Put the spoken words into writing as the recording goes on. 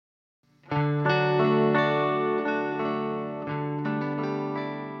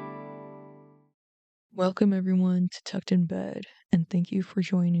Welcome everyone to Tucked in Bed, and thank you for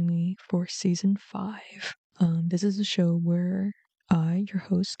joining me for season 5. This is a show where I, your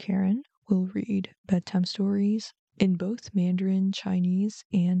host Karen, will read bedtime stories in both Mandarin Chinese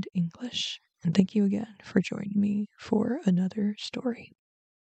and English. And thank you again for joining me for another story.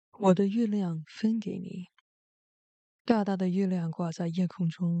 我的月亮分给你。大大的月亮挂在夜空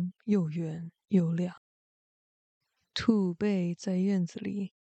中，又圆又亮。兔贝在院子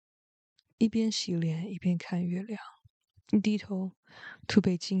里一边洗脸一边看月亮。一低头，兔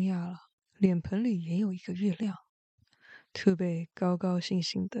贝惊讶了，脸盆里也有一个月亮。兔贝高高兴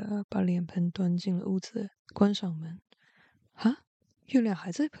兴地把脸盆端进了屋子，关上门。啊，月亮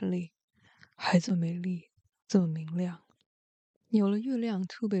还在盆里，还这么美丽，这么明亮。有了月亮，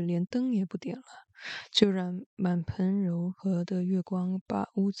兔贝连灯也不点了，就让满盆柔和的月光把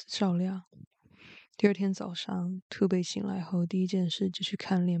屋子照亮。第二天早上，兔贝醒来后，第一件事就去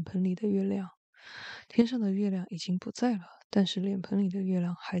看脸盆里的月亮。天上的月亮已经不在了，但是脸盆里的月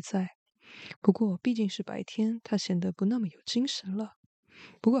亮还在。不过毕竟是白天，它显得不那么有精神了。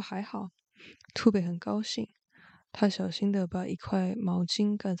不过还好，兔贝很高兴。他小心地把一块毛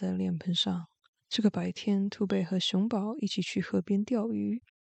巾盖在脸盆上。这个白天，兔贝和熊宝一起去河边钓鱼。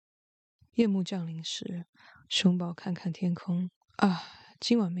夜幕降临时，熊宝看看天空，啊，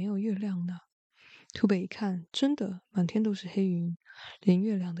今晚没有月亮呢。兔贝一看，真的，满天都是黑云，连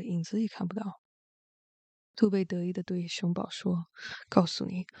月亮的影子也看不到。兔贝得意地对熊宝说：“告诉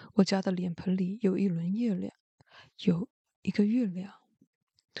你，我家的脸盆里有一轮月亮，有一个月亮。”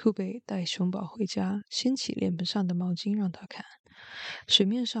兔贝带熊宝回家，掀起脸盆上的毛巾让他看。水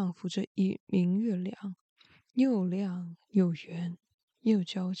面上浮着一明月亮，又亮又圆又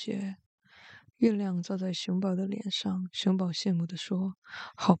皎洁。月亮照在熊宝的脸上，熊宝羡慕地说：“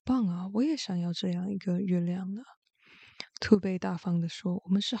好棒啊！我也想要这样一个月亮呢。”兔贝大方地说：“我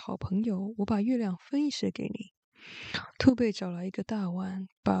们是好朋友，我把月亮分一些给你。”兔贝找来一个大碗，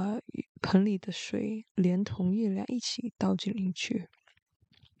把盆里的水连同月亮一起倒进去。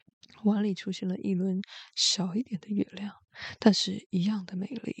碗里出现了一轮小一点的月亮，但是一样的美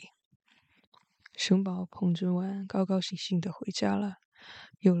丽。熊宝捧着碗，高高兴兴地回家了。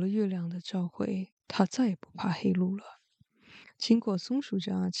有了月亮的照会，他再也不怕黑路了。经过松鼠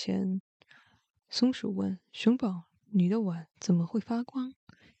家前，松鼠问熊宝：“你的碗怎么会发光？”“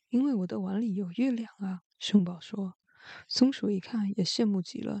因为我的碗里有月亮啊。”熊宝说。松鼠一看也羡慕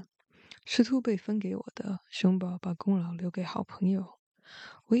极了。是兔贝分给我的，熊宝把功劳留给好朋友。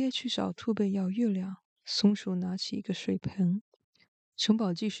我也去找兔贝要月亮。松鼠拿起一个水盆。熊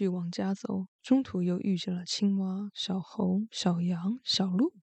宝继续往家走，中途又遇见了青蛙、小猴、小羊、小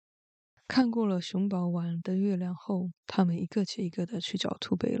鹿。看过了熊宝碗的月亮后，他们一个接一个的去找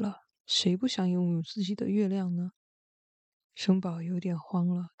兔贝了。谁不想拥有自己的月亮呢？熊宝有点慌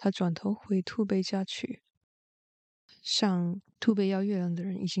了，他转头回兔贝家去。向兔贝要月亮的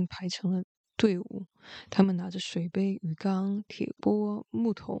人已经排成了队伍，他们拿着水杯、鱼缸、铁钵、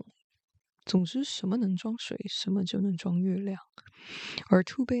木桶，总之什么能装水，什么就能装月亮。而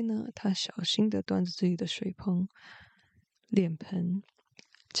兔贝呢，他小心地端着自己的脸盆，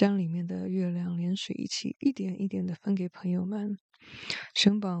将里面的月亮连水一起一点一点地分给朋友们。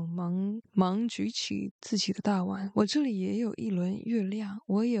熊宝忙举起自己的大碗，我这里也有一轮月亮，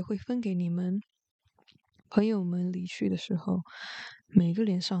我也会分给你们。朋友们离去的时候，每个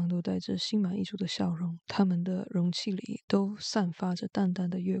脸上都带着心满意足的笑容，他们的容器里都散发着淡淡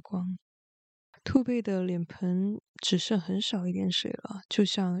的月光。兔贝的脸盆只剩很少一点水了，就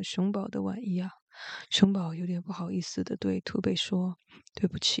像熊宝的碗一样。熊宝有点不好意思地对兔贝说：“对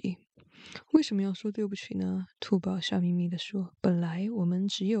不起。”为什么要说对不起呢？兔宝笑眯眯地说：“本来我们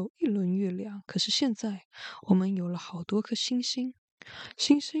只有一轮月亮，可是现在我们有了好多颗星星。”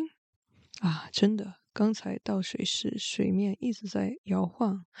星星？啊，真的，刚才倒水时，水面一直在摇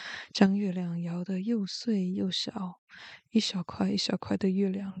晃，将月亮摇得又碎又小。一小块一小块的月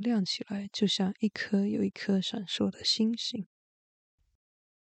亮亮起来，就像一颗又一颗闪烁的星星。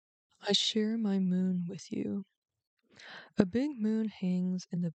I share my moon with you. A big moon hangs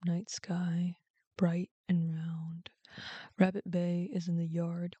in the night sky, bright and round. Rabbit Bay is in the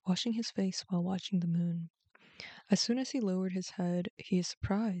yard, washing his face while watching the moon. As soon as he lowered his head, he is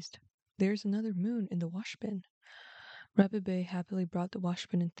surprised. There's another moon in the washbin. Rabbit Bay happily brought the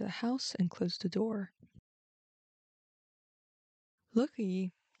washbin into the house and closed the door.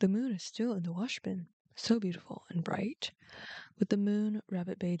 Lucky, the moon is still in the washbin, so beautiful and bright. With the moon,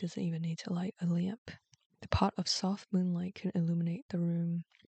 Rabbit Bay doesn't even need to light a lamp. The pot of soft moonlight can illuminate the room.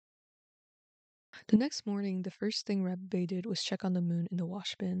 The next morning, the first thing Rabbit Bay did was check on the moon in the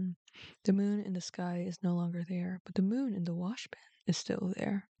washbin. The moon in the sky is no longer there, but the moon in the washbin is still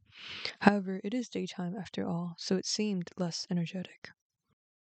there. However, it is daytime after all, so it seemed less energetic.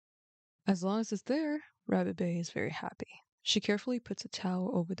 As long as it's there, Rabbit Bay is very happy. She carefully puts a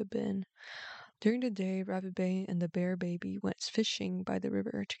towel over the bin. During the day, Rabbit Bay and the bear baby went fishing by the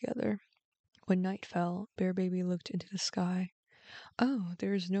river together. When night fell, Bear Baby looked into the sky. Oh,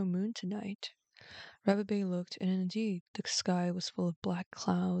 there is no moon tonight. Rabbit Bay looked, and indeed, the sky was full of black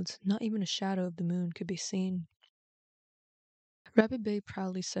clouds. Not even a shadow of the moon could be seen. Rabbit Bay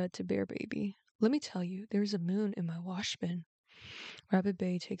proudly said to Bear Baby, "Let me tell you, there is a moon in my washbin." Rabbit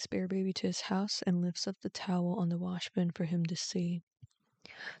Bay takes Bear Baby to his house and lifts up the towel on the washbin for him to see.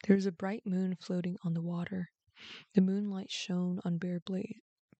 There is a bright moon floating on the water. The moonlight shone on Bear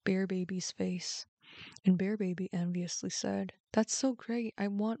Baby's face, and Bear Baby enviously said, "That's so great, I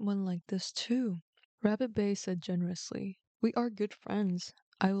want one like this too." Rabbit Bay said generously, "We are good friends.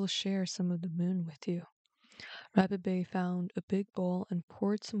 I will share some of the moon with you." Rabbit Bay found a big bowl and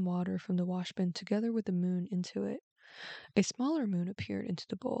poured some water from the washbin together with the moon into it. A smaller moon appeared into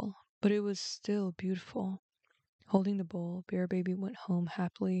the bowl, but it was still beautiful. Holding the bowl, Bear Baby went home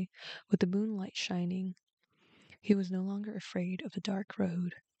happily with the moonlight shining. He was no longer afraid of the dark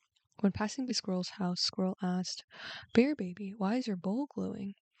road. When passing by Squirrel's house, Squirrel asked, "Bear Baby, why is your bowl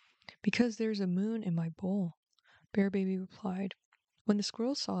glowing?" "Because there's a moon in my bowl," Bear Baby replied. When the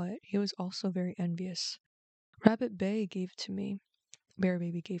squirrel saw it, he was also very envious. "Rabbit Bay gave it to me." Bear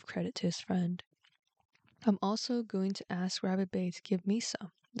Baby gave credit to his friend. "I'm also going to ask Rabbit Bay to give me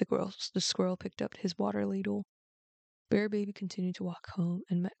some." The squirrel picked up his water ladle. Bear Baby continued to walk home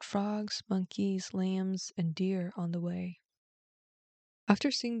and met frogs, monkeys, lambs, and deer on the way. After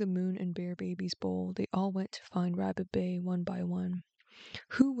seeing the moon in Bear Baby's bowl, they all went to find Rabbit Bay one by one.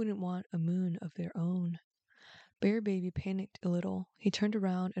 Who wouldn't want a moon of their own? Bear Baby panicked a little. He turned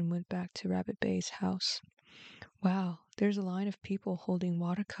around and went back to Rabbit Bay's house. Wow, there's a line of people holding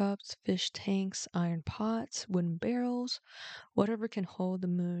water cups, fish tanks, iron pots, wooden barrels, whatever can hold the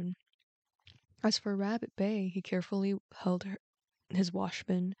moon. As for Rabbit Bay, he carefully held his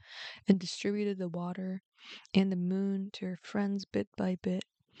washbin and distributed the water and the moon to her friends bit by bit.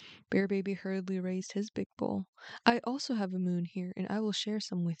 Bear Baby hurriedly raised his big bowl. "I also have a moon here, and I will share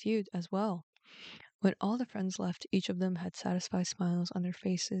some with you as well." When all the friends left, each of them had satisfied smiles on their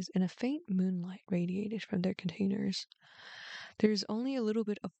faces, and a faint moonlight radiated from their containers. "There is only a little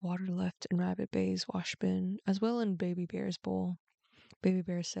bit of water left in Rabbit Bay's washbin, as well in Baby Bear's bowl," Baby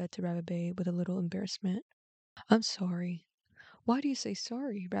Bear said to Rabbit Bay with a little embarrassment. "I'm sorry." "Why do you say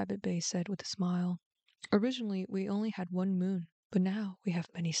sorry?" Rabbit Bay said with a smile. "Originally, we only had one moon, but now we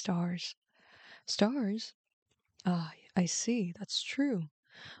have many stars." "Stars? Ah, I see, that's true."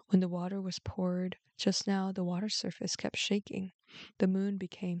 When the water was poured just now, the water surface kept shaking. The moon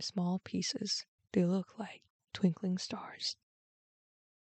became small pieces. They looked like twinkling stars.